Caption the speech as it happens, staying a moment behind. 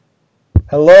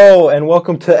Hello and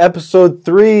welcome to episode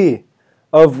 3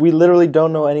 of We Literally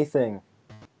Don't Know Anything.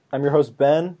 I'm your host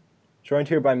Ben, joined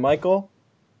here by Michael.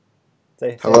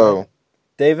 Say Hello. hi.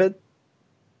 David.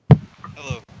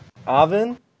 Hello.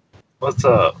 Avin. What's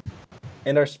up?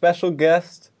 And our special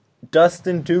guest,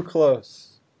 Dustin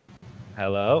Duclos.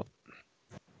 Hello.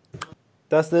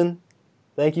 Dustin,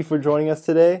 thank you for joining us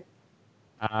today.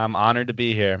 I'm honored to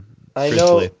be here. I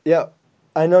truthfully.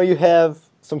 know you have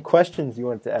some questions you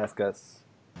wanted to ask us.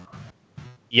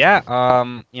 Yeah,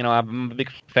 I'm a big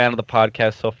fan of the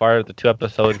podcast so far. The 2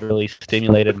 episodes really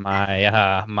stimulated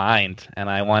my mind, and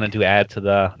I wanted to add to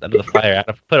the fire. I had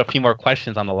to put a few more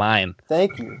questions on the line.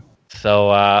 Thank you. So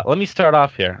let me start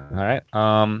off here. All right.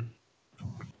 Hold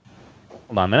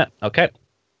on a minute. Okay.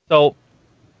 So,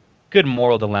 good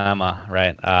moral dilemma,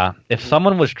 right? If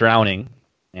someone was drowning,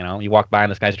 you walk by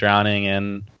and this guy's drowning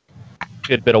in a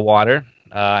good bit of water,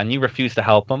 and you refuse to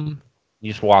help him,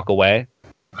 you just walk away,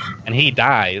 and he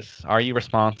dies, are you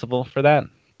responsible for that?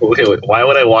 Wait, why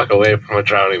would I walk away from a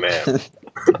drowning man?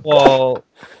 Well,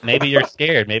 maybe you're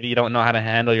scared. Maybe you don't know how to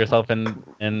handle yourself in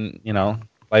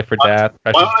life or death.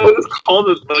 Why would I just call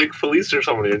the police or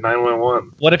somebody or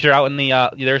 911? What if you're out in the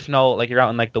you're out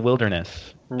in like the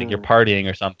wilderness, like you're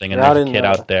partying or something, and You're out there's a in, kid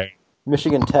out there?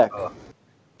 Michigan Tech.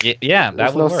 Yeah, that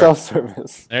There's would no work.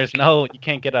 self-service. You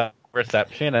can't get a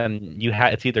reception, and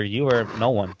it's either you or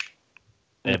no one.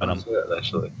 Saving them.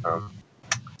 Actually. Um,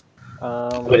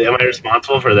 Wait, am I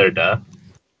responsible for their death?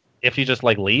 If you just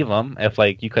leave them, if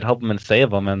you could help them and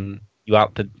save them, and you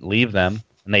opt to leave them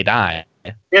and they die.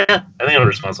 Yeah, I think I'm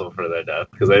responsible for their death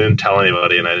because I didn't tell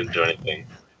anybody and I didn't do anything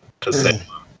to save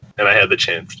them, and I had the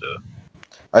chance to.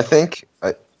 I think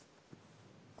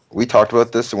we talked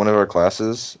about this in one of our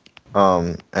classes,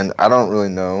 and I don't really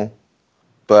know,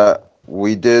 but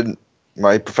we did.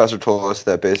 My professor told us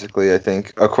that basically, I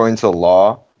think, according to the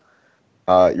law,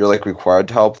 you're required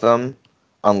to help them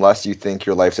unless you think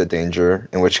your life's a danger,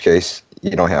 in which case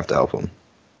you don't have to help them.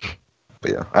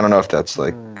 But yeah, I don't know if that's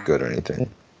good or anything,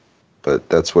 but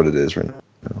that's what it is right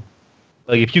now.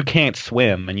 If you can't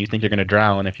swim and you think you're going to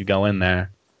drown if you go in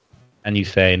there, and you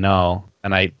say no,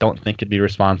 and I don't think you'd be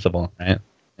responsible, right?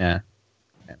 Yeah.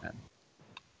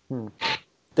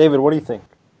 David, what do you think?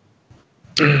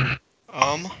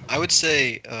 I would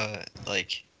say,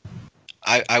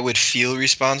 I would feel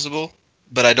responsible,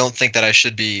 but I don't think that I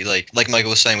should be, like Michael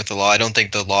was saying with the law, I don't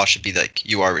think the law should be,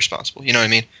 you are responsible. You know what I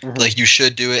mean? Mm-hmm. You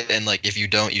should do it, and, if you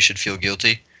don't, you should feel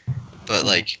guilty. But,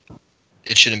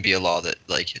 it shouldn't be a law that,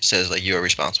 it says, you are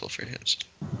responsible for his.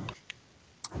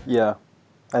 Yeah,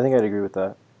 I think I'd agree with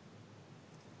that.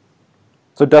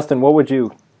 So, Dustin, what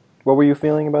were you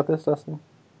feeling about this, Dustin?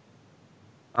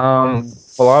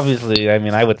 Well, obviously,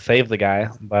 I would save the guy,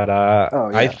 but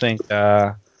I think,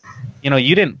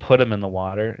 you didn't put him in the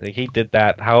water. He did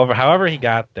that. However he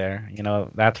got there,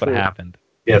 that's what happened.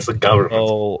 Yeah, it's the government.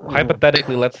 So,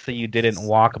 hypothetically, let's say you didn't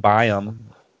walk by him.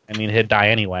 He'd die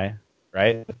anyway,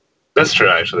 right? That's true,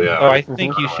 actually, yeah. So I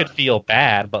think you should feel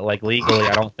bad, but legally,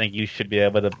 I don't think you should be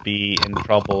able to be in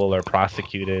trouble or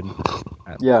prosecuted.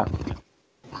 Yeah.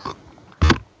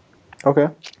 Okay.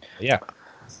 Yeah.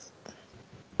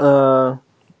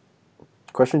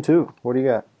 Question 2. What do you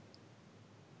got?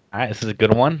 All right, this is a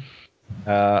good one.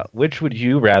 Which would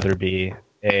you rather be,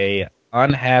 a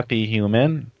unhappy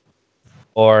human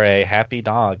or a happy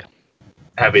dog?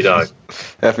 Happy dog.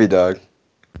 Happy dog.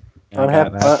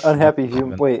 Unhappy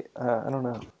human. Wait, I don't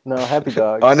know. No, happy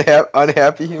dog.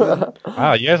 Unhappy human.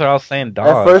 Wow, you guys are all saying dogs.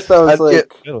 At first, I was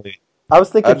Really? I was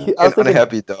thinking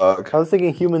unhappy dog. I was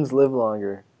thinking humans live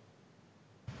longer.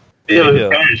 Yeah, but who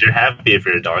cares? You're happy if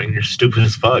you're a dog, and you're stupid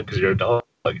as fuck because you're a dog.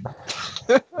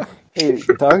 Hey,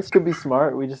 dogs could be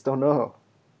smart. We just don't know.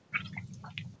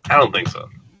 I don't think so.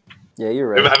 Yeah, you're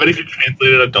right. I bet if you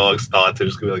translated a dog's thoughts, they're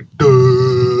just gonna be like,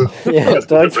 duh. Yeah,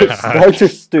 dogs are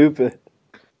stupid.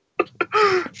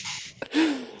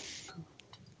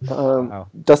 Wow.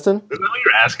 Dustin? Isn't that what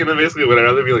you're asking them? Basically, would I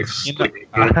rather be like?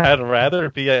 I'd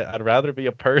rather be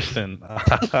a person.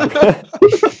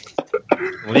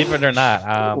 Believe it or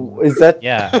not. Is that?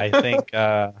 Yeah, I think.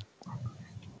 To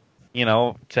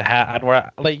have,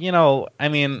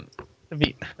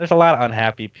 there's a lot of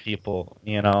unhappy people,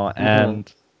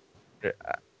 and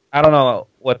I don't know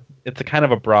it's a kind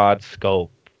of a broad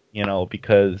scope,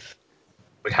 because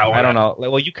How I don't know.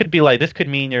 Well, you could be this could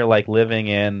mean you're living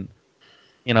in,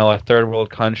 a third world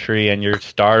country and you're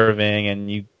starving and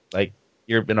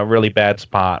you're in a really bad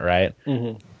spot, right?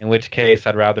 Mm-hmm. In which case,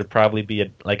 I'd rather probably be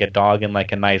a dog in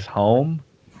a nice home.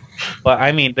 But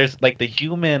there's the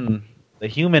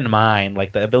human mind,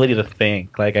 the ability to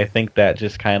think. I think that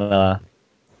just kind of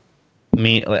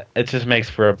it just makes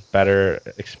for a better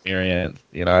experience.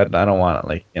 I don't want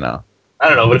to I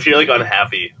don't know, but if you're like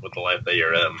unhappy with the life that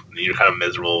you're in, and you're kind of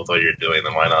miserable with what you're doing,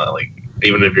 then why not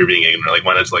even if you're being ignorant,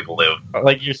 why not just live?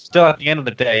 Like you're still at the end of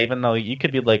the day, even though you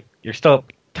could be you're still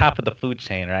top of the food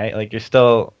chain, right? Like you're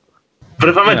still. But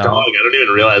if I'm a dog, I don't even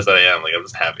realize that I am. I'm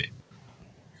just happy.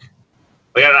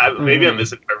 Maybe I'm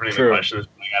misinterpreting the question.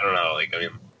 I don't know. You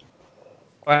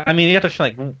have to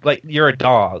you're a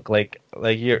dog.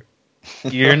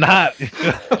 You're not.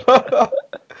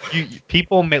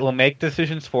 People will make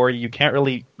decisions for you. You can't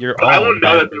really. I wouldn't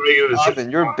know that they're making a decision.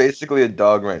 Austin, you're basically a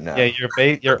dog right now. Yeah, you're.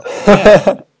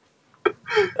 Yeah.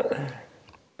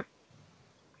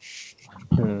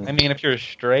 If you're a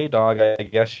stray dog, I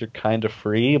guess you're kind of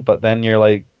free, but then you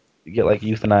get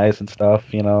euthanized and stuff,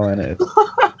 and it's.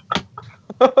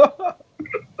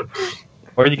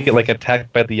 Or you get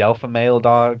attacked by the alpha male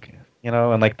dog,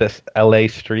 in this LA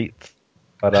streets.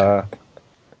 But I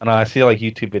know I see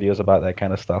YouTube videos about that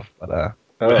kind of stuff. But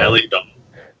LA dog.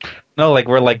 No,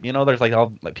 where there's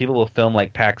all people will film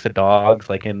packs of dogs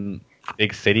in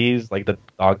big cities, the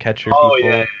dog catcher people.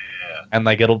 Yeah. And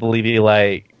it'll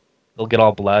be they'll get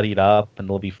all bloodied up and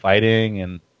they'll be fighting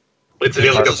and. Wait, so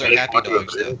those are happy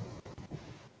dogs, though.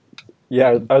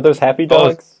 Yeah, are those happy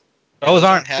dogs? Those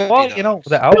aren't happy dogs.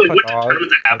 The alpha what dog.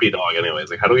 determines a happy dog,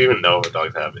 anyways? How do we even know if a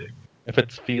dog's happy? If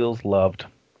it feels loved.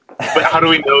 But how do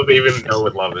we know if they even know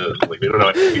what love is? We don't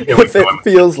know. If it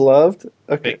feels loved,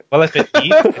 okay. Well, if it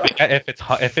eats,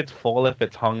 if it's full, if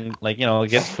it's hung, it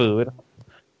gets food,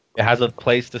 it has a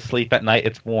place to sleep at night,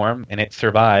 it's warm, and it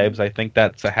survives. I think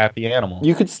that's a happy animal.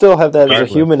 You could still have that as a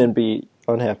Regardless. human and be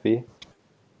unhappy.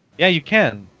 Yeah, you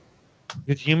can.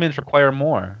 Because humans require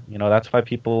more. That's why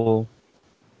people,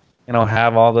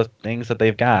 have all the things that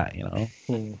they've got.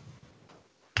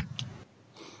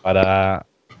 But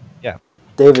yeah.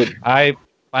 David.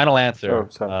 Final answer. Oh,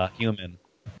 sorry. Human.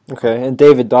 Okay, and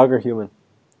David, dog or human?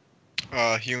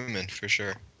 Human for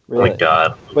sure. Really? Oh my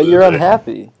god. But you're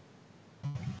unhappy.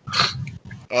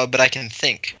 But I can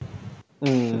think.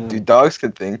 Dude, dogs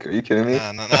can think. Are you kidding me?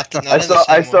 No, not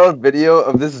I saw a video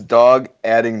of this dog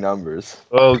adding numbers.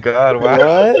 Oh God!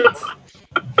 Wow. What?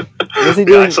 What's he Yeah,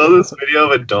 doing? I saw this video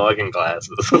of a dog in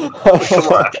glasses. Come on.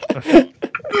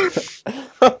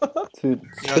 Dude,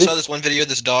 I saw this one video.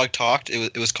 This dog talked.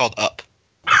 It was called Up.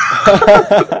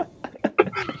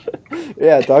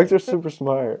 Yeah, dogs are super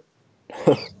smart.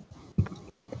 I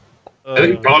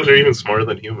think dogs are even smarter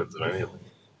than humans, if anything.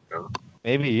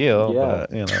 Maybe you. Yeah.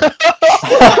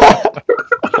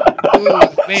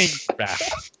 But Main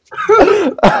draft.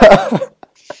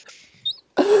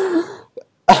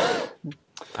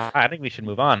 I think we should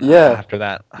move on. Yeah. After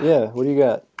that. Yeah, what do you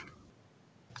got?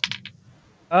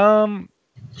 I'm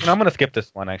gonna skip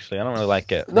this one. Actually, I don't really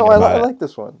like it. No, I like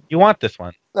this one. You want this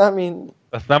one? I mean,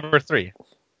 That's number 3.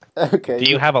 okay. Do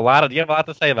you have a lot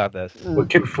to say about this? What,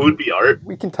 can food be art?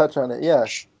 We can touch on it. Yeah.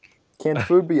 Can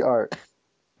food be art?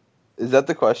 Is that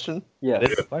the question? Yeah.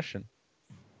 That is the question.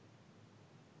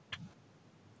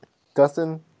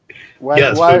 Dustin, why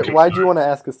Yes, why food can why be do you want to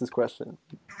ask us this question?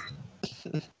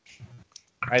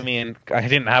 I mean, I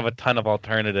didn't have a ton of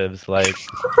alternatives. Wait.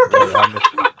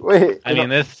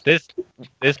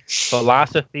 This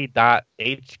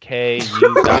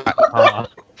philosophy.hku.com.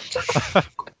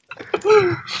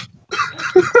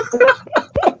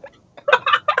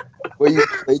 Wait, you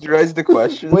plagiarized the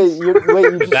question? Wait, you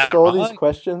just That stole wrong? these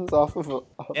questions off of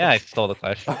Yeah, I stole the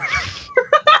question.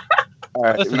 All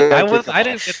right, Listen, we gotta I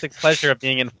didn't get the pleasure of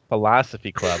being in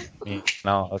philosophy club.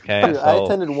 No, okay. Dude, I So,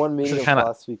 attended one meeting of kinda-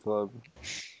 philosophy club.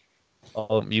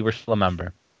 you were still a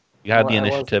member. You had the Well, I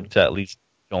initiative to at least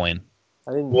join.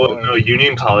 I didn't Well, join. no,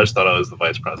 Union College thought I was the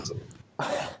vice president.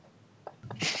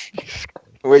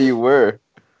 Wait, you were.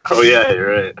 Oh, yeah,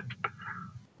 you're right.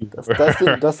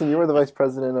 Dustin, you were the vice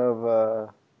president of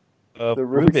the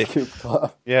Rubik's Rubik's. Cube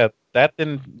Club. Yeah, that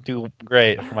didn't do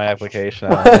great for my application.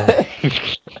 But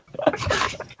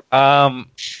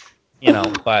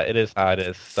it is how it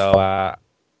is. So,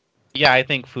 yeah, I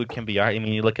think food can be art. I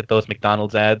mean, you look at those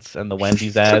McDonald's ads and the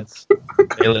Wendy's ads;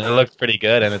 it looks pretty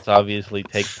good, and it's obviously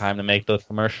takes time to make those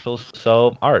commercials.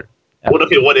 So, art.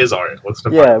 What is art? What's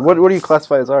the Yeah, what do you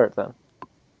classify as art then?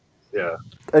 Yeah.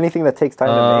 Anything that takes time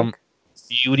to make.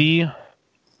 Beauty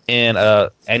in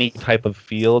any type of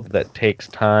field that takes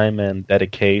time and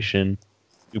dedication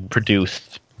to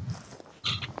produce.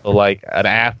 So, like an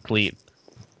athlete,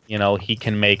 he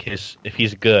can make if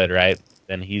he's good, right?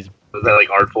 Then he's. Is that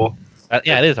artful?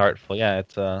 Yeah, it is artful. Yeah,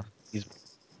 it's he's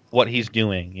what he's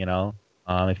doing.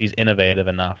 If he's innovative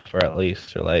enough, or at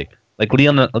least, or like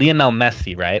Lionel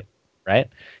Messi, right?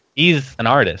 He's an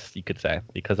artist, you could say,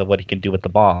 because of what he can do with the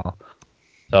ball.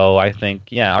 So I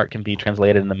think, yeah, art can be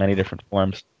translated into many different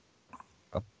forms.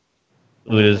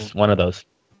 Food is one of those.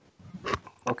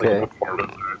 Okay. Like a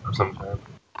performance art of some kind.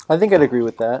 I think I'd agree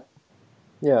with that.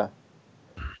 Yeah.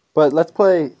 But let's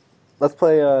play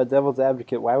devil's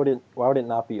advocate. Why would it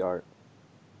not be art?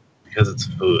 Because it's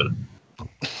food.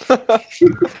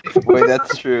 Wait,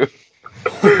 that's true.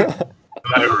 Am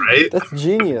I right? That's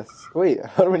genius. Wait,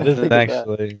 how do we not This think is of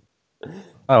that? actually.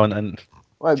 Oh, and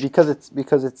Why? Because it's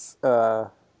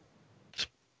Well,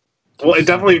 it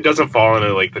definitely doesn't fall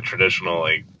into like the traditional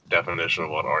like definition of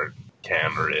what art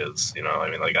can or is. You know, I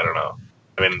mean, like I don't know.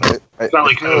 I mean, it's not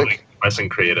like feel kind of like expressing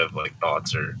creative like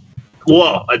thoughts or.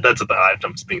 Well, that's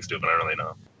I'm being stupid. I don't really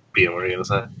know. Being, what are you gonna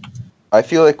say? I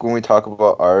feel like when we talk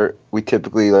about art, we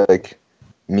typically like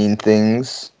mean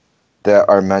things that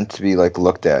are meant to be like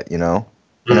looked at, you know.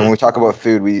 And then when we talk about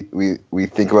food, we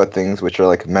think about things which are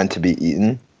like meant to be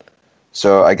eaten.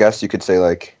 So I guess you could say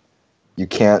like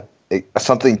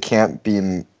something can't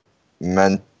be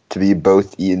meant to be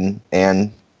both eaten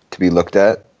and to be looked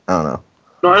at. I don't know.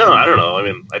 No, I don't know. I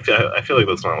mean, I feel like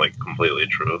that's not like completely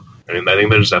true. I mean, I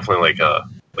think there's definitely like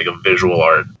a visual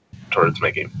art towards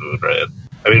making food, right?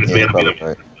 I mean, it's Yeah, made to be probably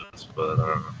right. but I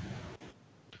don't know.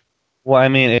 well, I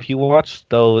mean, if you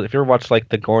ever watch like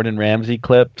the Gordon Ramsay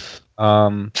clips,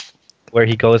 where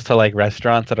he goes to like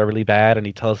restaurants that are really bad and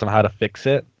he tells them how to fix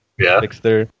Yeah,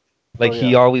 their, like Oh,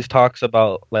 he yeah. always talks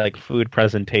about like food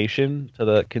presentation to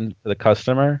the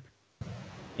customer,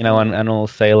 you know, and will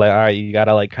say like, all right, you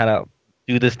gotta like kind of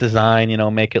do this design, you know,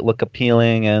 make it look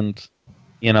appealing, and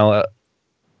you know,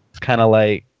 it's kind of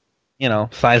like, you know,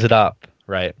 size it up,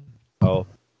 right? So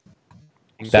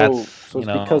that's so you it's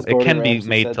know, because it Gordon can be Ramsay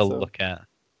made said to so. look at.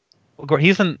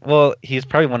 Well, he's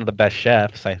probably one of the best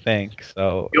chefs, I think.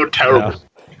 So you're terrible.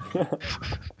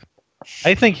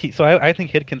 I think I think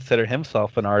he'd consider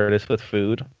himself an artist with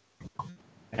food,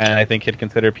 and I think he'd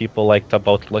consider people like to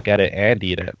both look at it and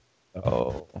eat it.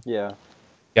 So Yeah.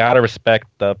 gotta respect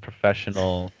the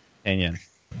professional opinion.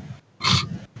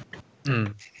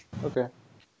 Okay.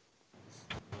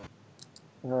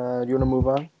 Do you want to move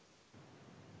on?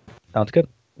 Sounds good.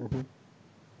 Mm-hmm.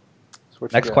 So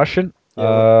Next question.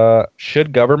 Yeah.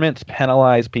 Should governments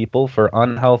penalize people for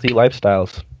unhealthy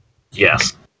lifestyles?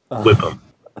 Yes, whip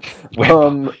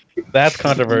them. That's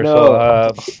controversial.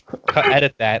 No.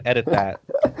 Edit that. Edit that.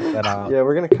 That out. Yeah,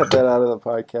 we're gonna cut that out of the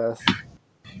podcast.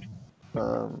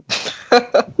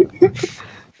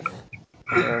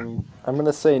 I'm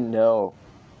gonna say no,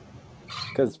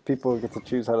 because people get to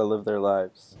choose how to live their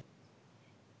lives.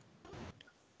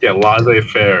 Yeah,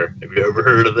 laissez-faire. Have you ever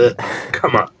heard of it?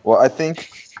 Come on. Well, I think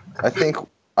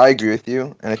I agree with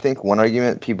you, and I think one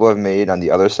argument people have made on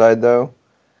the other side though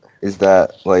is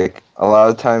that like a lot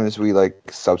of times we like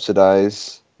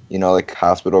subsidize, you know, like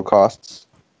hospital costs.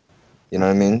 You know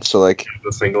what I mean? So like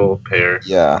The single payer.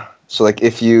 yeah. So like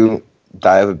if you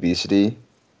die of obesity,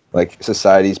 like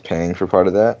society's paying for part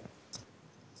of that.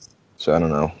 So I don't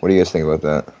know. What do you guys think about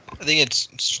that? I think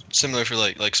it's similar for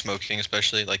like smoking,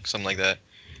 especially like something like that,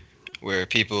 where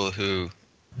people who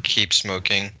keep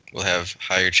smoking will have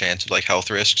higher chance of like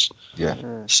health risks.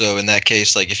 Mm. So in that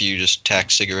case, like if you just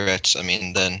tax cigarettes, I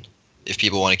mean, then if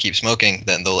people want to keep smoking,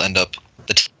 then they'll end up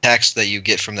the tax that you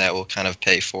get from that will kind of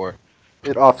pay for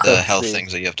It offsets the health the-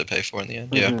 things that you have to pay for in the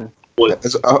end. Yeah. Mhm.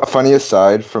 As a funny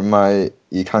aside from my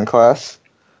econ class,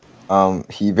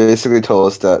 he basically told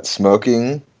us that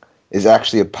smoking is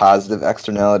actually a positive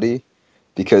externality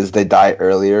because they die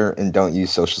earlier and don't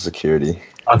use Social Security.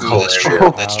 That's Ooh, that's hilarious.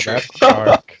 true. That's true. That's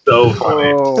dark. So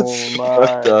funny. Oh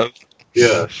Fucked my! up.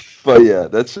 Yeah. But yeah,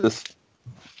 that's just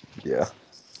yeah.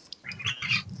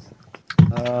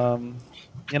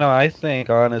 You know, I think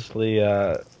honestly,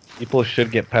 people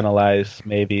should get penalized,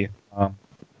 maybe,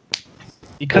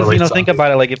 because Well, you know, like think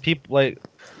about it. Like, if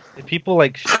people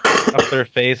like stuff their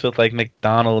face with like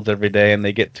McDonald's every day, and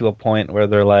they get to a point where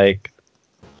they're like,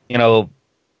 you know,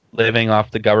 living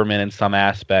off the government in some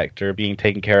aspect, or being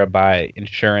taken care of by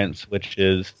insurance, which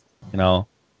is, you know,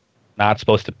 not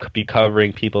supposed to be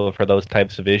covering people for those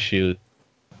types of issues.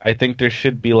 I think there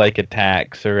should be like a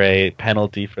tax or a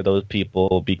penalty for those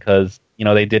people because, you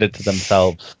know, they did it to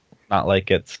themselves. Not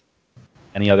like it's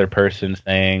any other person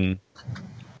saying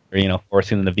or, you know,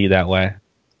 forcing them to be that way.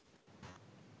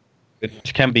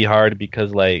 Which can be hard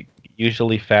because, like,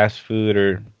 usually fast food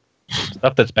or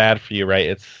stuff that's bad for you, right?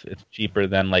 It's cheaper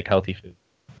than like healthy food.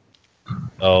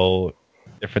 So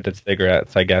different than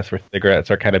cigarettes, I guess, where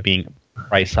cigarettes are kind of being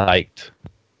price hiked.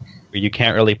 Where you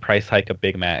can't really price hike a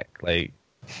Big Mac, like.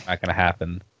 Not gonna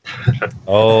happen.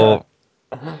 Oh,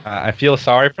 I feel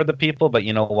sorry for the people, but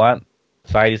you know what?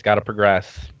 Society's got to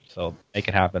progress, so make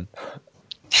it happen.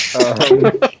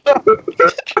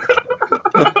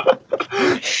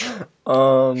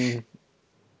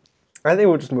 I think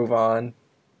we'll just move on.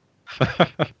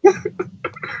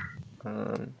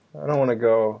 I don't want to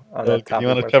go on that topic. You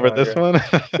want to much cover longer. this one? no,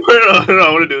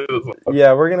 I want to do this one.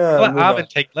 Yeah, we're gonna. let move on.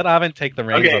 Ivan take the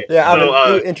reins. Okay. Yeah, So,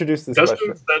 Ivan, you introduce this Dustin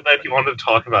question. said that he wanted to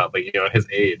talk about, like, his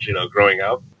age, growing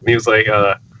up. And he was like,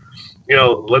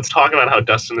 let's talk about how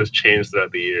Dustin has changed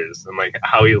throughout the years and, like,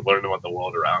 how he learned about the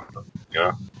world around him,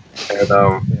 And,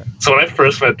 so when I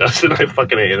first met Dustin, I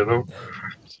fucking hated him.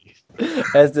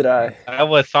 As did I. That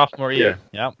was sophomore year.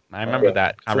 Yep, I remember Yeah.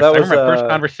 that. So that I remember was, my first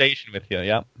conversation with you.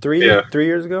 Yep. 3 Yeah. 3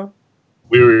 years ago.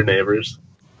 We were neighbors.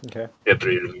 Okay. Yeah,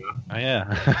 3 years ago. Oh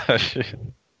yeah.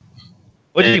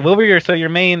 What were your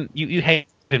main? You hated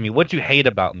me. What'd you hate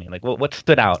about me? Like what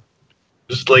stood out?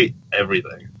 Just, like,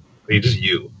 everything. Like, just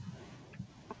you.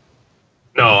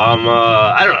 No, I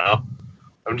don't know.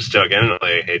 I'm just joking. I don't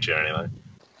really hate you or anything.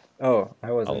 Oh,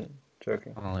 I wasn't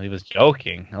joking. Oh, he was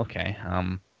joking. Okay.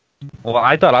 Well,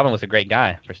 I thought Ivan was a great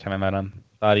guy. First time I met him,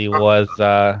 thought he was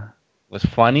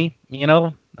funny.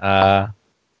 I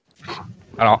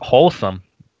don't wholesome.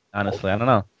 Honestly, I don't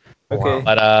know. Okay.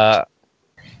 But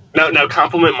Now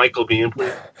compliment Michael Bean,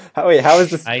 please. How is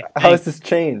this? I How has think- this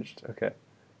changed? Okay.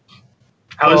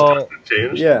 How has Well, Dustin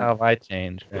changed? Yeah. how have I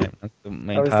changed? Right? That's the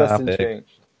main How has Dustin topic.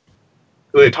 changed?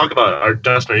 Wait, talk about it.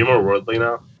 Dustin, are you more worldly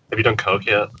now? Have you done coke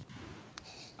yet?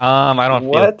 I don't feel.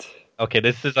 What? Okay,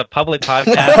 this is a public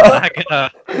podcast. I'm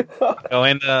not gonna go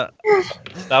into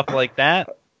stuff like that.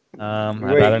 I'd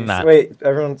rather not. Wait,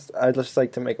 I'd just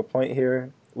like to make a point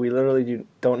here. We literally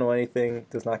don't know anything.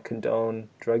 Does not condone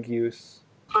drug use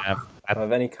Yeah, that's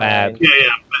of any bad. kind.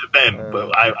 Yeah, Ben.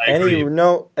 But I agree.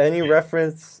 Any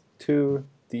reference to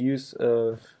the use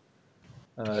of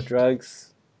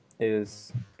drugs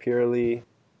is purely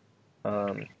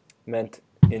meant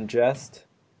in jest.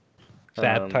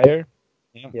 Satire.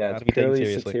 Yeah, not it's to be taken purely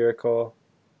seriously. satirical.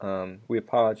 We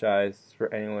apologize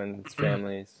for anyone's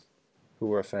families who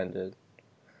were offended.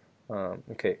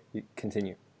 Okay, you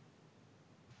continue.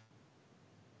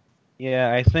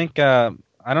 Yeah, I think I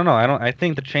don't know. I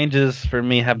think the changes for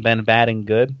me have been bad and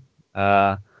good.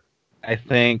 I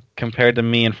think compared to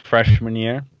me in freshman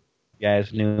year, you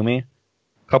guys knew me.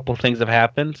 A couple things have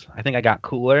happened. I think I got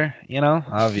cooler,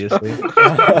 obviously.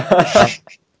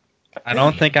 I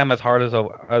don't think I'm as hard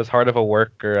of a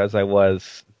worker as I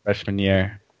was freshman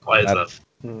year. Why is that? That's-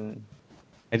 Hmm.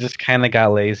 I just kind of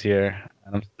got lazier.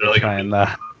 And I'm They're like, trying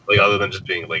like, other than just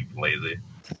being, like, lazy.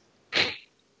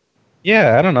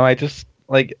 Yeah, I don't know. I just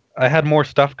I had more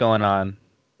stuff going on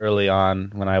early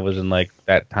on when I was in like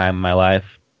that time in my life.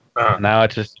 Uh-huh. Now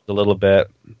it's just a little bit,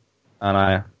 and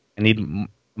I need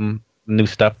new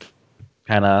stuff.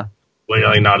 Kind of. Well, you're,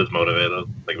 like, not as motivated.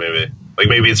 Like,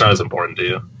 maybe it's not as important to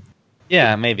you.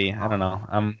 Yeah, maybe. I don't know.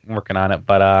 I'm working on it,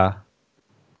 but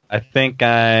I think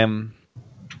I'm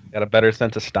got a better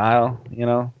sense of style.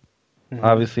 Mhm.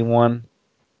 Obviously one.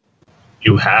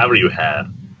 You have or you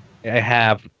had? I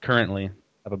have currently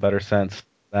have a better sense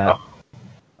of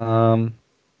that.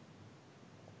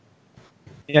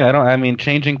 Yeah, I mean,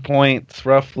 changing points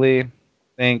roughly. I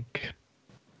think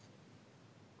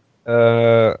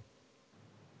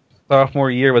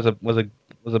sophomore year was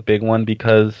a big one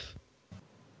because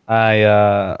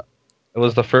it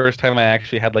was the first time I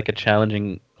actually had like a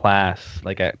challenging class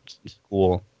like at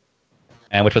school,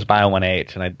 and which was Bio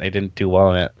 1H, and I didn't do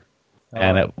well in it,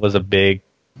 and it was a big.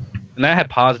 And that had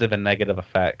positive and negative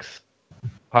effects.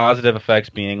 Positive effects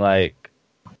being like,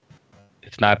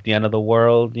 it's not the end of the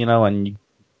world, and you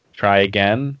try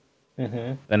again.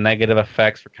 Mhm. The negative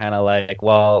effects were kind of like,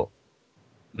 well,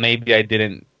 maybe I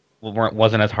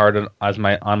wasn't as hard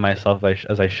on myself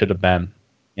as I should have been,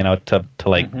 to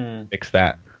like Mhm. fix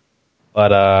that.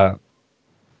 But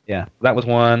yeah, that was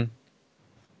one.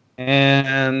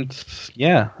 And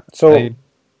yeah, So,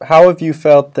 how have you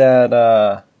felt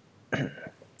that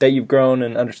that you've grown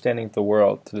in understanding the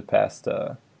world to the past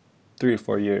 3 or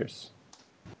 4 years?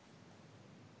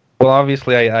 well,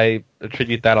 obviously, I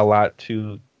attribute that a lot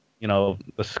to, the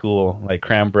school. Like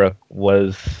Cranbrook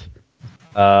was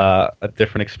a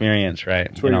different experience, right?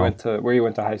 It's where you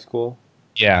went to high school.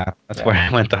 Yeah, that's Yeah. where I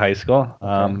went to high school.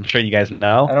 I'm sure you guys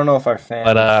know. I don't know if our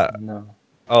fans know.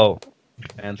 Oh,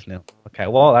 fans knew. Okay,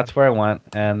 well, that's where I went,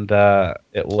 and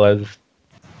it was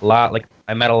a lot. Like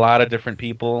I met a lot of different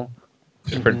people,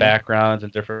 different Mhm. backgrounds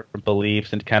and different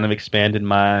beliefs, and kind of expanded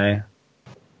my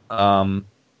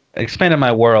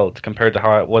world compared to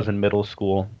how it was in middle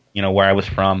school. Where I was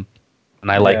from,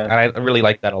 and I really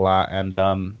liked that a lot, and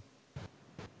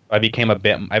I became a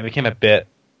bit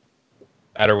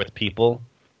better with people.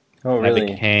 Oh, I really? I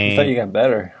became- thought you got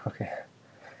better. Okay.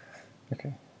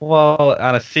 Okay. Well,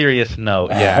 on a serious note,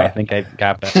 yeah, I think I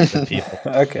got better with people.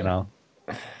 Okay. You know,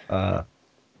 I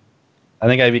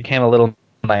think I became a little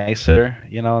nicer,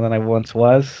 you know, than I once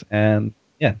was, and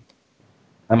yeah,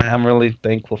 I'm really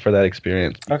thankful for that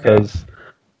experience Okay. because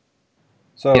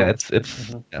So. yeah, it's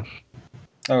Mhm. yeah.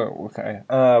 Oh, okay.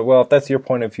 Well, if that's your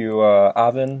point of view,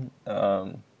 Avin,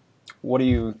 what do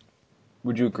you?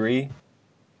 Would you agree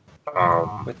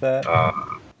with that?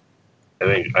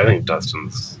 I think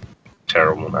Dustin's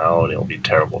terrible now, and he'll be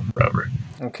terrible forever.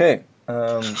 Okay.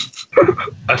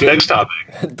 Next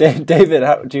topic.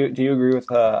 David, do you agree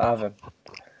with Avin?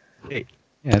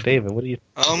 Yeah, David, what do you?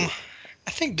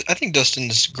 I think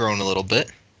Dustin's grown a little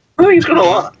bit. I think he's grown a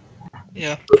lot.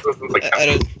 Yeah. Dustin's like,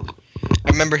 I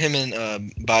remember him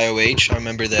in Bio H. I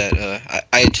remember that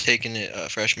I had taken it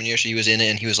freshman year, so he was in it,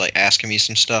 and he was like asking me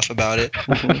some stuff about it.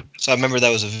 So I remember that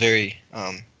was a very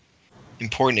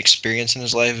important experience in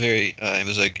his life.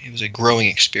 It was a growing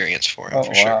experience for him. Oh,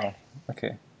 for sure. wow.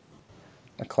 Okay.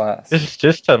 A class.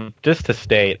 Just to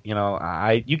state, you know,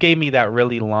 you gave me that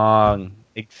really long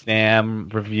exam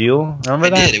review. Remember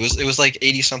that? I did. It was like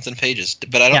 80 something pages,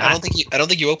 but I don't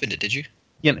think you opened it. Did you?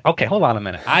 Yeah, okay, hold on a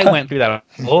minute. I went through that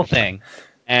whole thing,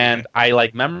 and I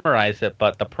like memorized it,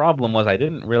 but the problem was I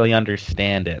didn't really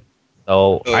understand it.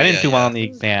 So I didn't do well on the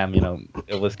exam. You know,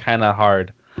 it was kind of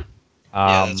hard.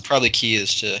 Yeah, that's probably key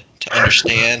is to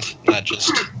understand, not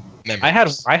just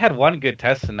memorize. I had one good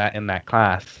test in that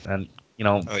class, and you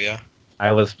know. Oh yeah.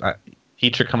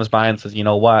 Teacher comes by and says, "You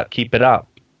know what? Keep it up,"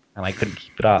 and I couldn't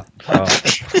keep it up. So.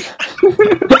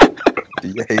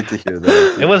 You hate to hear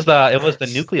that. It was the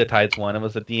nucleotides one. It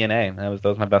was the DNA. That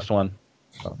was my best one.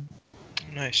 So,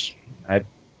 Nice. I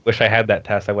wish I had that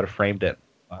test. I would have framed it.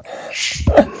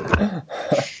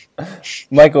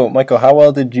 Michael, how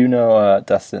well did you know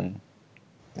Dustin?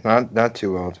 Not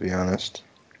too well, to be honest.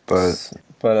 But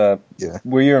yeah.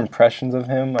 Were your impressions of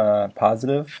him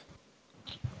positive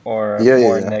or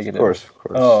more negative? Of course.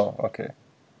 Oh, okay.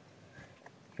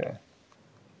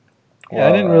 Yeah,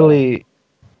 I didn't really.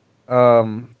 I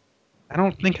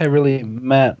don't think I really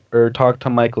met or talked to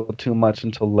Michael too much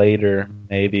until later,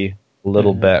 maybe a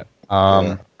little bit.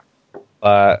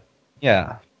 But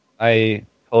yeah, I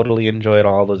totally enjoyed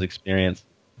all those experiences.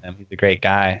 And he's a great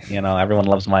guy. You know, everyone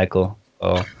loves Michael.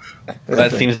 So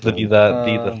that seems to be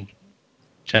the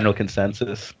general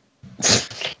consensus,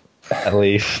 at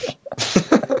least.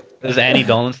 Does Annie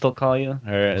Dolan still call you,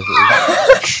 or is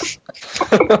it?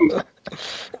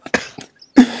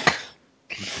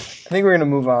 I think we're gonna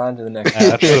move on to the next.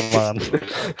 Let's move on.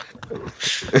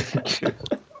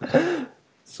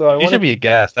 So you should be a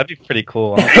guest. That'd be pretty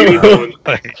cool.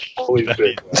 Holy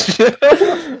shit.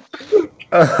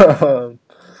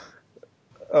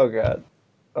 Oh god.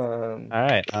 All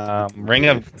right. Ring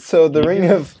of. So the ring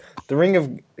of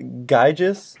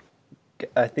Gyges,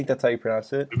 I think that's how you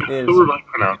pronounce it. Is Who might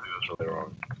pronounce it? That's really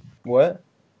wrong. what?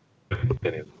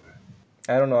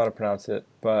 I don't know how to pronounce it,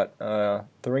 but the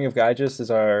Ring of Gyges is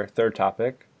our third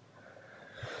topic.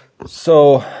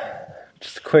 So,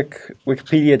 just a quick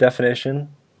Wikipedia definition.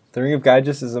 The Ring of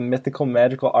Gyges is a mythical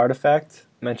magical artifact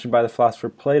mentioned by the philosopher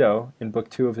Plato in Book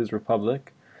 2 of his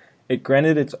Republic. It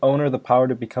granted its owner the power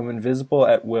to become invisible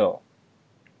at will.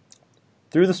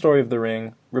 Through the story of the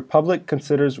ring, Republic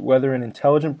considers whether an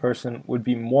intelligent person would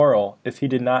be moral if he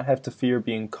did not have to fear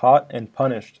being caught and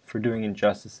punished for doing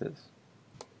injustices.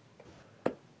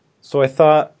 So I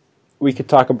thought we could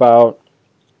talk about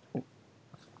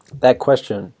that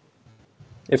question.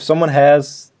 If someone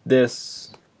has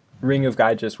this Ring of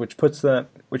Gyges,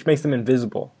 which makes them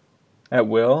invisible at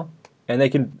will, and they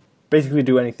can basically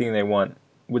do anything they want,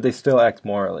 would they still act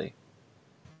morally?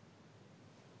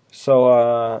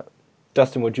 So,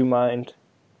 Dustin, would you mind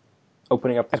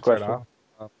opening up this question?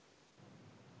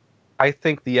 I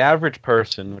think the average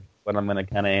person, which is what I'm going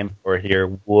to kind of aim for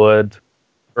here, would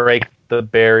break the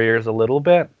barriers a little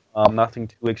bit. Nothing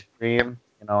too extreme.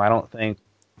 You know, I don't think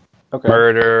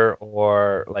murder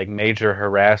or like major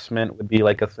harassment would be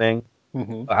like a thing.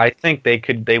 Mm-hmm. I think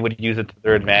they would use it to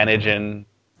their advantage and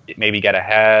maybe get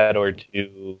ahead or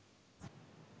to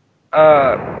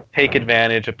take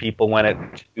advantage of people when it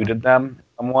suited them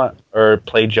somewhat, or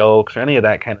play jokes or any of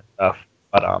that kind of stuff.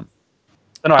 But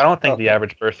no, I don't think the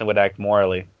average person would act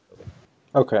morally.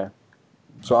 Okay,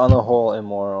 so on the whole,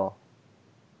 immoral.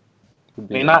 I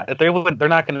mean, they're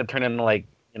not going to turn into like,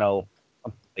 you know,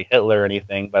 like Hitler or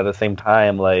anything. But at the same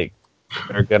time, like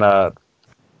they're gonna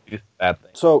do bad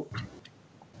things. So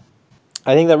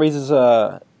I think that raises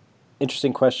a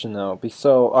interesting question, though.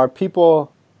 So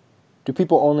do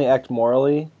people only act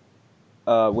morally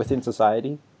within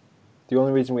society? The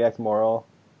only reason we act moral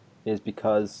is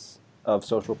because of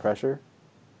social pressure?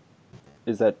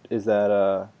 Is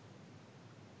that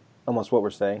almost what we're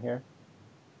saying here?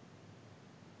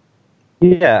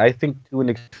 Yeah, I think to an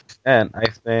extent, I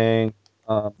think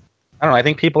I don't know. I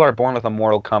think people are born with a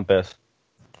moral compass,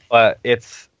 but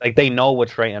it's like they know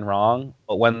what's right and wrong.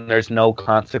 But when there's no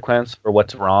consequence for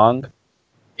what's wrong,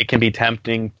 it can be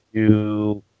tempting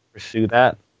to pursue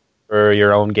that for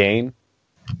your own gain.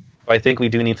 So I think we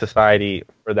do need society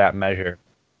for that measure.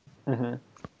 Mm-hmm.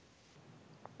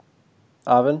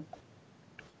 Avin,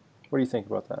 what do you think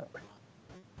about that?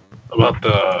 About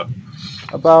the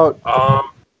About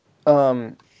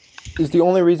um is the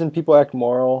only reason people act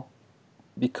moral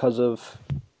because of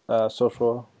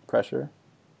social pressure?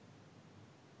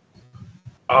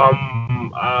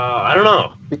 I don't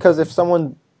know. Because if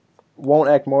someone won't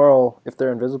act moral if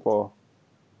they're invisible,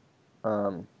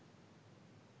 then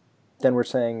we're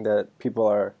saying that people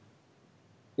are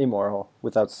immoral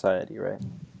without society, right?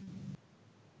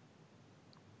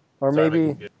 Or Sorry, my maybe.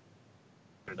 computer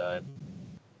died.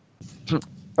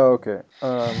 Oh, okay.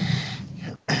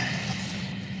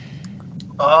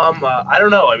 I don't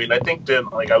know. I mean, I think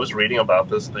that like I was reading about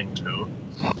this thing too,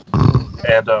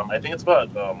 and I think it's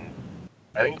about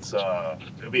I think it's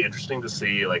it'd be interesting to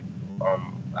see like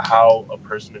how a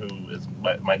person who is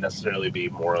might necessarily be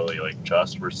morally like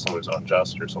just versus someone who's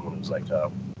unjust or someone who's like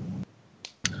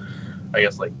I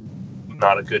guess like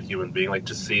not a good human being, like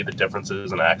to see the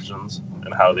differences in actions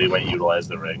and how they might utilize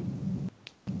the ring.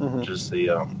 Mm-hmm. Just see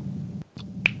I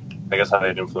guess how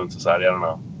they'd influence society. I don't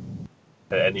know.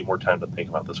 I need more time to think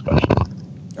about this question.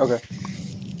 Okay.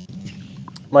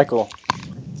 Michael,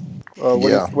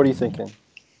 Yeah. what are you thinking?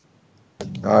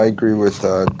 I agree with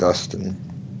Dustin.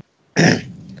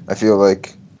 I feel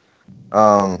like,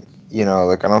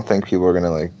 like I don't think people are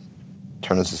gonna like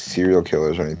turn into serial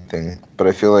killers or anything, but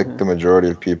I feel like the majority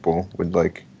of people would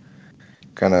like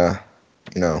kind of,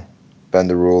 bend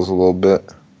the rules a little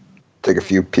bit, take a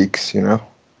few peeks, Yeah.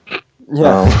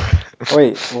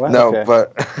 Wait. What? No, Okay.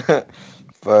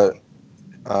 but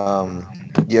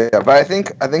yeah, but I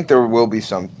think there will be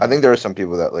some. I think there are some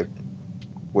people that like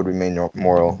would remain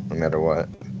moral no matter what.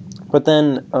 But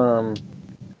then,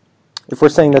 if we're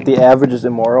saying that the average is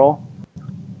immoral,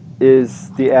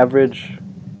 is the average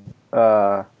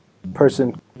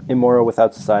person immoral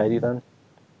without society then?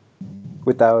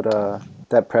 Without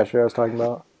that pressure I was talking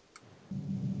about?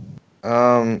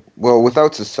 Well,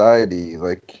 without society,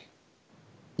 like,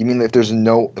 you mean if there's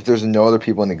no other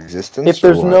people in existence? If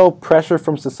there's no pressure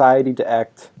from society to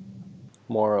act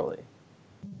morally,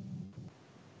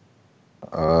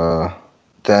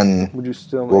 then would you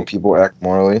still will make? people act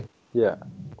morally? Yeah.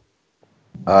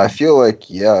 I feel like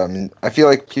I mean, I feel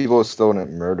like people still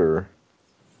wouldn't murder,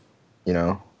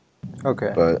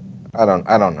 Okay. but I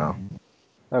don't know.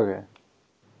 Okay.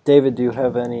 David, do you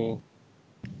have any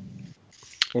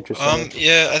interest in it?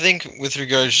 Yeah, I think with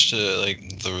regards to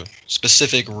like the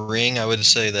specific ring, I would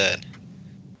say that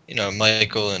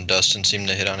Michael and Dustin seem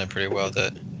to hit on it pretty well.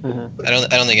 That Mm-hmm. I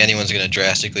don't think anyone's going to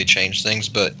drastically change things,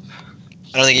 but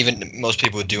I don't think even most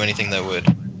people would do anything that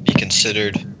would be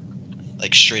considered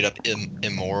like straight up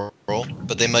immoral.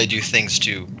 But they might do things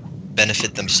to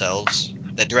benefit themselves,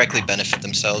 that directly benefit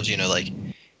themselves. Like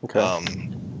Okay.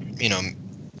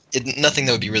 nothing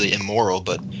that would be really immoral,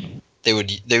 but they would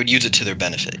use it to their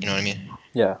benefit. You know what I mean?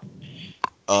 Yeah.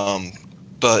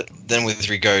 But then with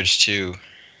regards to,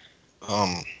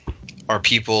 are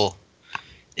people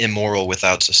immoral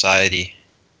without society?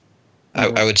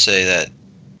 Mhm. I would say that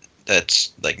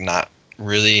that's like not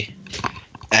really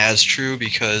as true,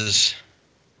 because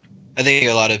I think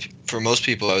for most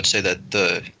people, I would say that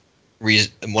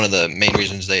one of the main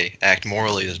reasons they act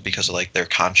morally is because of like their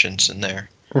conscience and their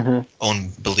Mhm. own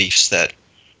beliefs that,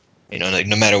 like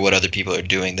no matter what other people are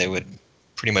doing, they would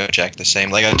pretty much act the same.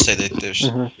 Like I would say that there's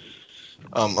Mhm.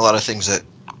 a lot of things that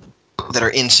are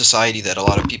in society that a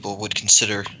lot of people would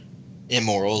consider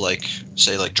immoral, like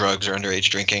say like drugs or underage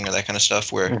drinking or that kind of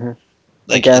stuff, where Mhm.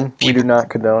 like Again, we people, do not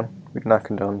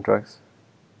condone drugs.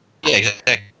 yeah,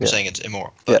 exactly. I'm Yeah. saying it's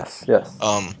immoral. But, Yes.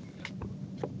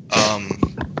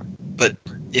 but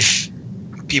if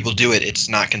people do it, it's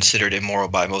not considered immoral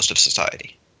by most of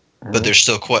society. Mhm. But there's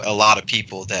still quite a lot of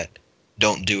people that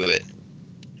don't do it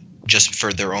just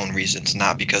for their own reasons,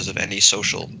 not because of any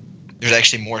social. There's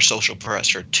actually more social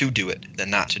pressure to do it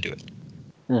than not to do it.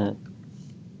 Mhm.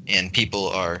 And people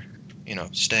are,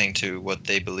 staying to what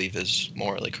they believe is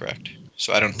morally correct.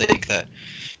 So I don't think that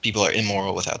people are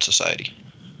immoral without society.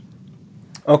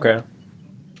 Okay.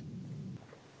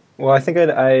 Well, I think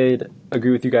I'd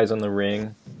agree with you guys on the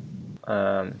ring.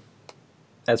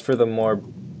 As for the more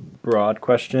broad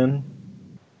question,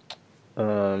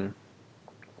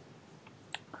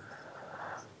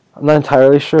 I'm not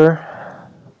entirely sure.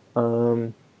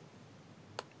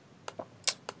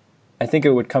 I think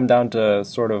it would come down to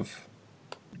sort of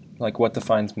like what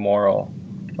defines moral.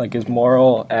 Like, is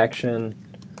moral action,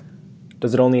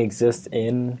 does it only exist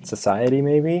in society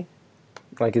maybe?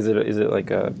 Like, is it like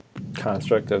a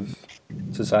construct of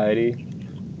society?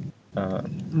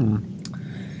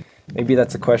 Maybe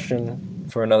that's a question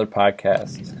for another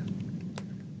podcast.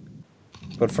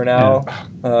 But for now,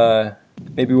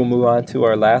 maybe we'll move on to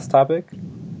our last topic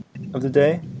of the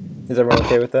day. Is everyone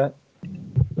okay with that?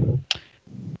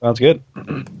 Sounds good.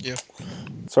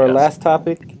 So our last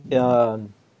topic,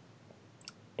 and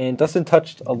Dustin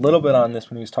touched a little bit on this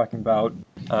when he was talking about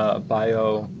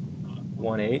Bio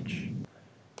 1H.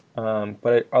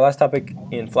 But our last topic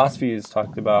in philosophy is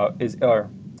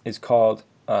called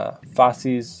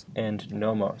phasis and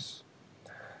nomos.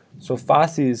 So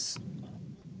phasis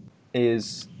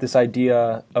is this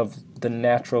idea of the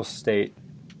natural state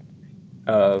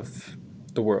of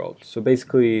the world. So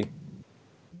basically,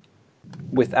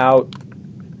 without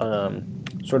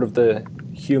sort of the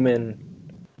human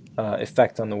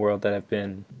effect on the world that have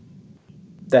been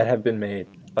made,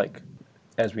 like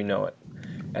as we know it,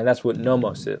 and that's what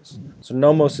nomos is. So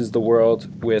nomos is the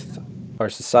world with our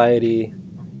society,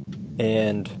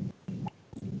 and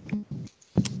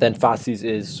then phasis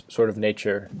is sort of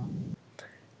nature,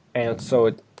 and so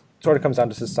it sort of comes down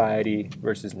to society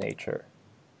versus nature.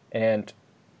 And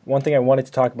one thing I wanted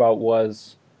to talk about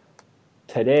was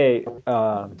today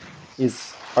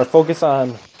is our focus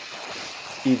on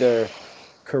either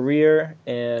career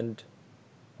and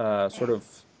sort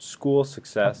of school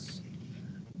success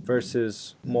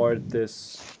versus more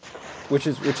this, which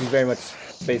is very much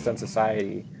based on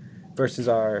society, versus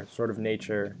our sort of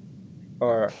nature,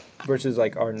 or versus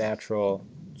like our natural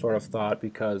sort of thought,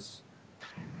 because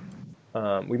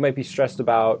we might be stressed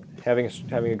about having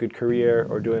a good career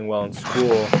or doing well in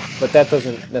school, but that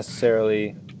doesn't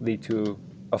necessarily lead to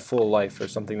a full life or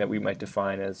something that we might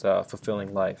define as a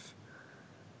fulfilling life.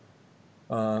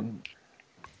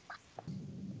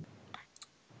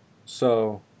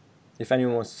 So, if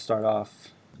anyone wants to start off.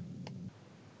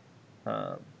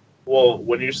 Well,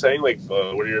 when you're saying like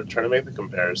when you're trying to make the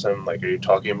comparison, like, are you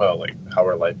talking about like how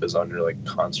our life is under like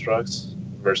constructs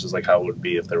versus like how it would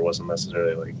be if there wasn't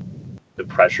necessarily like the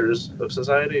pressures of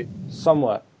society?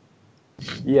 Somewhat,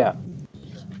 yeah.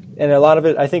 And a lot of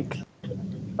it, I think,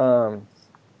 I'm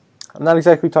not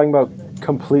exactly talking about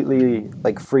completely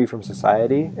like free from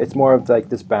society. It's more of like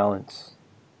this balance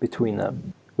between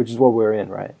them, which is what we're in,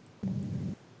 right?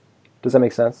 Does that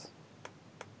make sense?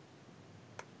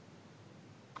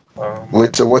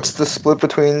 Wait, so what's the split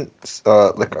between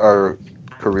like our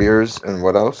careers and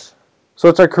what else? So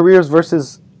it's our careers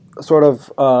versus sort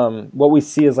of what we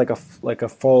see as like a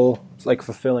full, like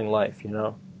fulfilling life. You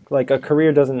know, like a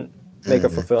career doesn't make a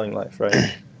fulfilling life,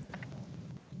 right?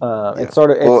 It's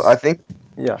sort of. Well, I think.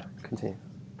 Yeah, continue.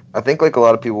 I think like a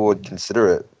lot of people would consider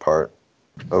it part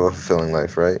of a fulfilling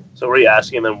life, right? So were you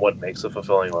asking them what makes a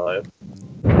fulfilling life?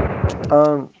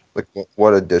 Like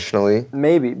what additionally?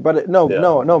 Maybe, but no.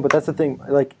 But that's the thing.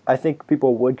 Like, I think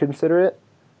people would consider it,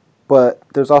 but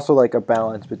there's also like a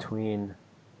balance between,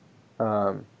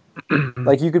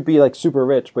 like you could be like super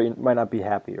rich, but you might not be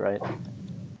happy, right?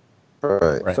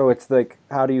 Right. So it's like,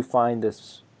 how do you find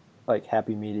this like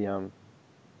happy medium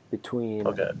between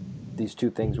these two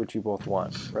things which you both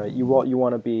want, right? You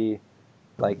want to be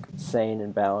like sane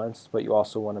and balanced, but you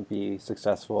also want to be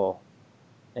successful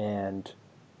and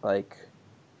like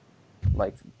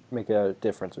make a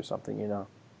difference or something, you know?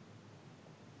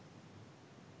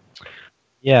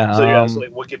 Yeah. So you're asking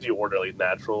like what gives you order, like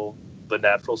the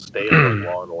natural state of like,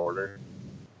 law and order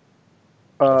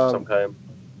of some kind?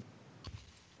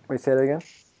 Wait, say that again?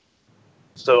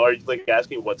 So are you like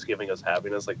asking what's giving us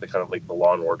happiness, like the kind of like the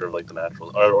law and order of like the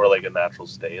natural or like a natural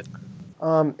state?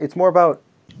 It's more about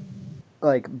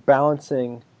like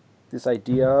balancing this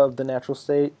idea of the natural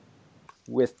state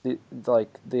with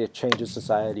the changes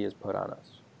society has put on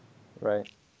us, right?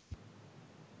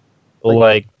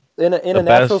 Like in a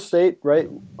natural state, right?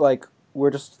 Like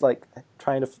we're just like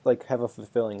trying to like have a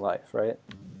fulfilling life, right?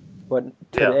 But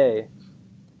today,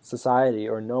 society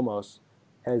or nomos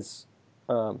has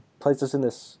placed us in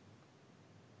this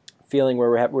feeling where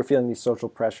we're feeling these social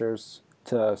pressures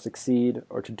to succeed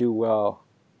or to do well,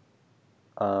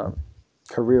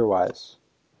 career-wise.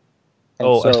 And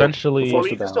so essentially, well,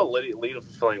 you can still lead a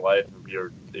fulfilling life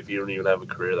if you don't even have a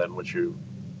career then which you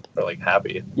are like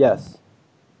happy. Yes,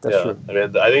 that's true. I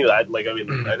mean, I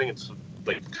think it's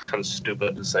like kind of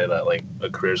stupid to say that like a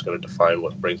career is going to define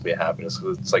what brings me happiness,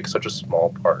 because it's like such a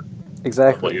small part.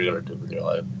 Exactly. Of what you're going to do with your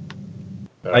life.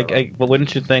 But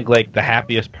wouldn't you think like the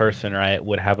happiest person, right,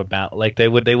 would have like they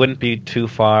wouldn't be too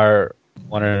far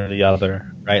one or the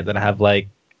other, right? That have like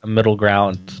a middle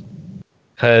ground,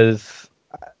 because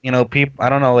people. I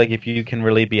don't know, like if you can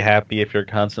really be happy if you're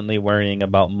constantly worrying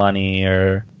about money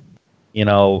or you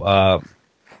know,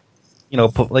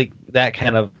 put like that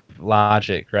kind of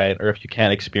logic, right? Or if you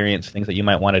can't experience things that you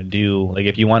might want to do, like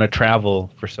if you want to travel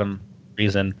for some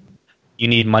reason, you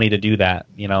need money to do that.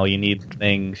 You need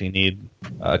things, you need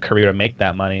a career to make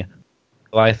that money.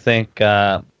 So I think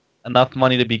enough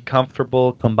money to be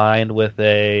comfortable combined with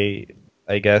I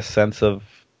guess, sense of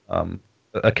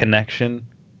a connection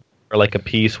or like a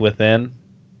peace within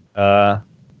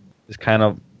is kind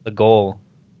of the goal,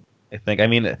 I think. I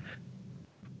mean,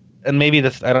 and maybe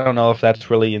this, I don't know if that's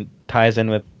really ties in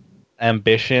with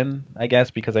ambition, I guess,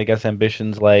 because I guess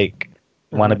ambition's like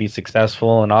you want to be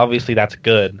successful, and obviously that's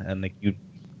good, and like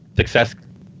success,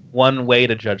 one way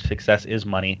to judge success is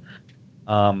money.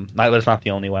 It's not the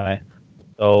only way.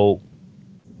 So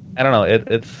I don't know.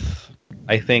 It's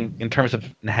I think in terms of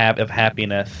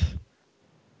happiness,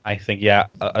 I think a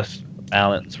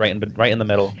balance right in the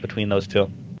middle between those two.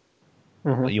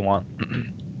 What you want.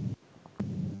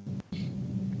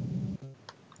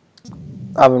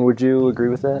 Alvin, would you agree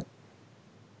with that?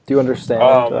 Do you understand?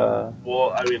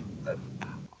 Well, I mean,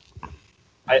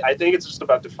 I think it's just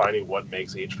about defining what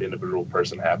makes each individual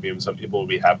person happy. And some people will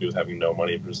be happy with having no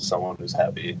money versus someone who's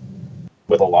happy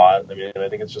with a lot. I mean, I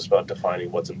think it's just about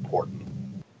defining what's important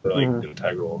or like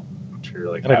integral to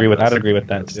your like. I'd agree with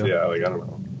that too. Yeah, like I don't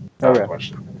know. Okay.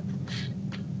 Question.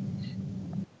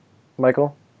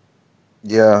 Michael?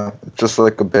 Yeah, just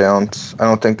like a balance. I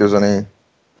don't think there's any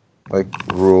like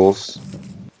rules.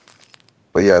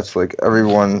 But yeah, it's like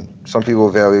some people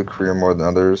value career more than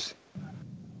others.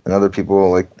 And other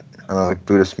people like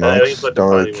Buddhist monks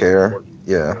don't really care.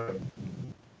 Yeah.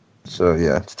 So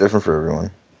yeah, it's different for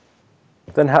everyone.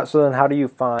 Then how do you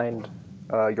find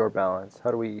your balance?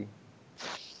 How do we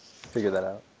figure that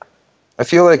out? I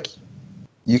feel like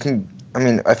I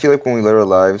feel like when we live our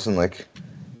lives and like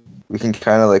we can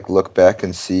kind of like look back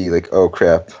and see like, oh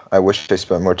crap, I wish I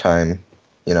spent more time,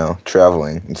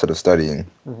 traveling instead of studying.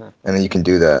 And then you can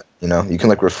do that, you can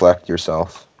like reflect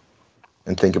yourself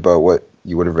and think about what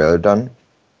you would have rather done.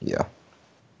 Yeah.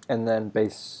 And then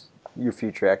base your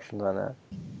future actions on that.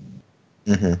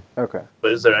 Okay.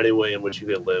 But is there any way in which you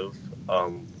could live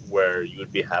where you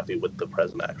would be happy with the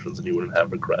present actions and you wouldn't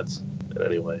have regrets in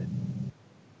any way?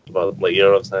 About, like, you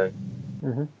know what I'm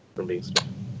saying? From being smart.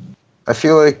 I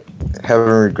feel like having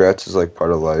regrets is like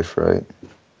part of life, right?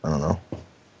 I don't know.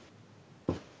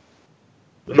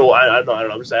 No, I don't know.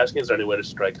 I'm just asking, is there any way to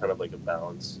strike kind of like a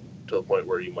balance to the point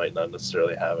where you might not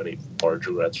necessarily have any large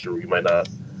regrets, or you might not,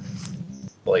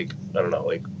 like, I don't know,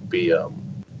 like, be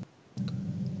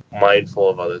mindful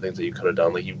of other things that you could have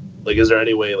done? Like, is there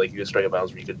any way, like, you could strike a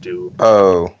balance where you could do...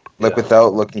 Oh, like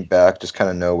without looking back, just kind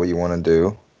of know what you want to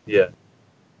do? Yeah.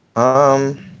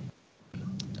 I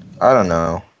don't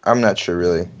know. I'm not sure,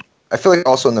 really. I feel like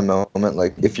also in the moment,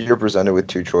 like, if you're presented with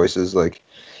two choices, like,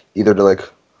 either to, like,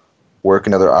 work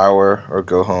another hour or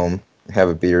go home and have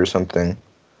a beer or something,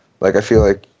 like, I feel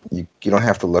like you don't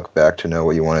have to look back to know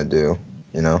what you want to do,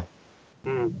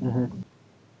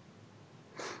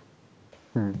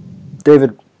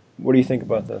 David, what do you think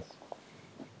about this?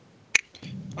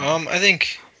 I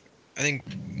think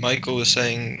Michael was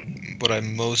saying what I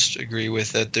most agree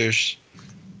with, that there's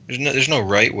no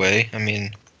right way. I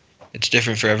mean, it's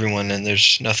different for everyone, and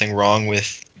there's nothing wrong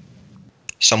with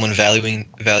someone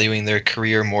valuing their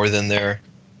career more than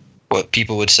what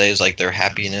people would say is like their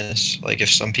happiness. Like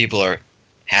if some people are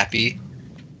happy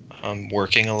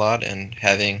working a lot and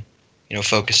having,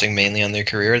 focusing mainly on their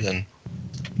career, then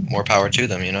more power to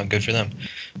them, good for them.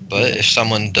 But if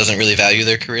someone doesn't really value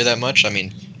their career that much, I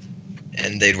mean,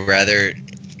 and they'd rather,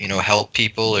 help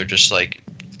people or just like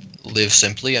live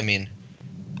simply, I mean,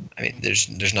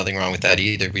 there's nothing wrong with that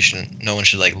either. No one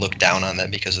should like look down on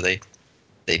that because they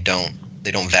don't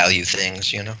value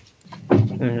things,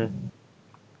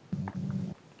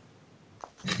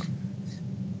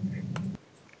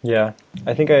 Yeah,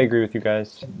 I think I agree with you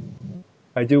guys.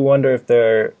 I do wonder if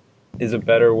there is a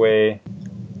better way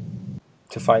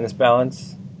to find this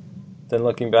balance than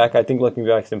looking back. I think looking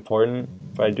back is important,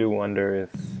 but I do wonder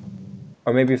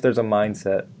or maybe if there's a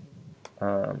mindset,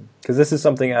 because this is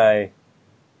something I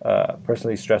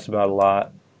personally stress about a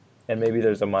lot, and maybe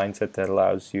there's a mindset that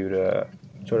allows you to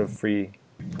sort of free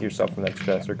yourself from that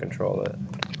stress or control it.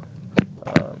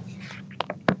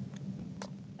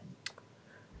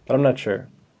 But I'm not sure.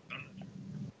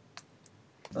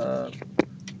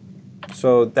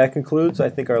 So that concludes, I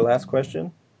think, our last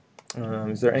question.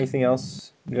 Is there anything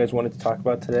else you guys wanted to talk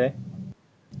about today?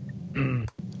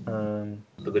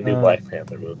 For the new Black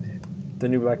Panther movie. The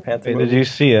new Black Panther Wait, movie. did you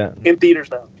see it? In theaters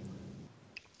now.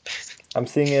 I'm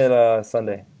seeing it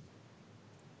Sunday.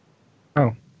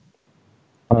 Yeah,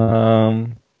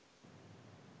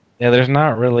 there's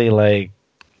not really like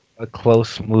a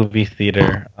close movie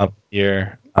theater up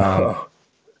here.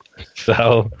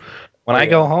 So when I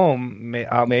go home, maybe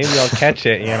I'll catch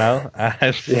it.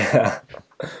 Yeah.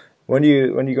 When do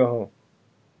you go home?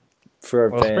 For our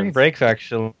Well, fans. spring break's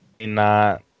actually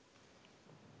not.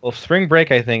 Well, spring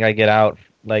break, I think I get out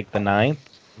like the 9th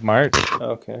of March,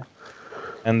 Okay.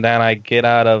 and then I get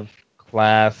out of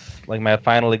class, like my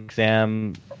final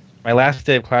exam. My last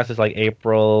day of class is like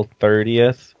April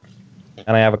 30th,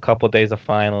 and I have a couple days of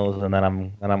finals, and then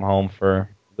I'm home for a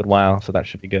good while, so that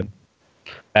should be good.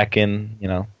 Back in,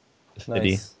 the city.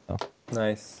 Nice. So.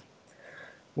 Nice.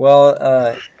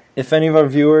 Well, if any of our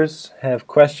viewers have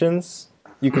questions,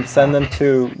 you can send them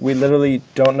to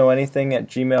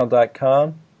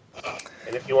weliterallydon'tknowanything@gmail.com.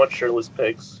 And if you want shirtless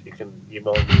pics, you can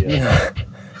email me.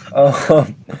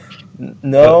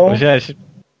 No. Yeah, I should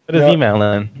put his No. email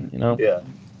in. Yeah.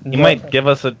 He might give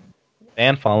us a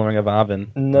fan following of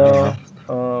Avin. No.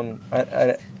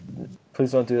 I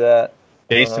please don't do that.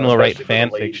 Jason will write Especially for fan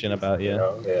the ladies, fiction about you.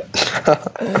 Yeah.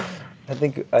 I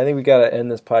think we gotta end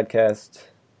this podcast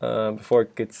before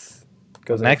it goes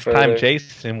any Next further. time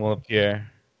Jason will appear.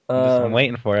 I'm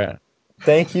waiting for it.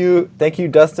 Thank you,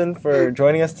 Dustin, for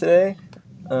joining us today.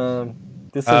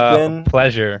 This has been A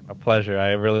pleasure. I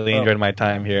really enjoyed my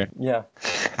time here. yeah.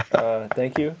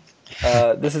 Thank you.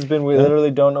 This has been We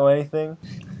Literally Don't Know Anything,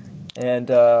 and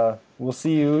we'll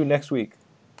see you next week.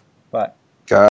 Bye.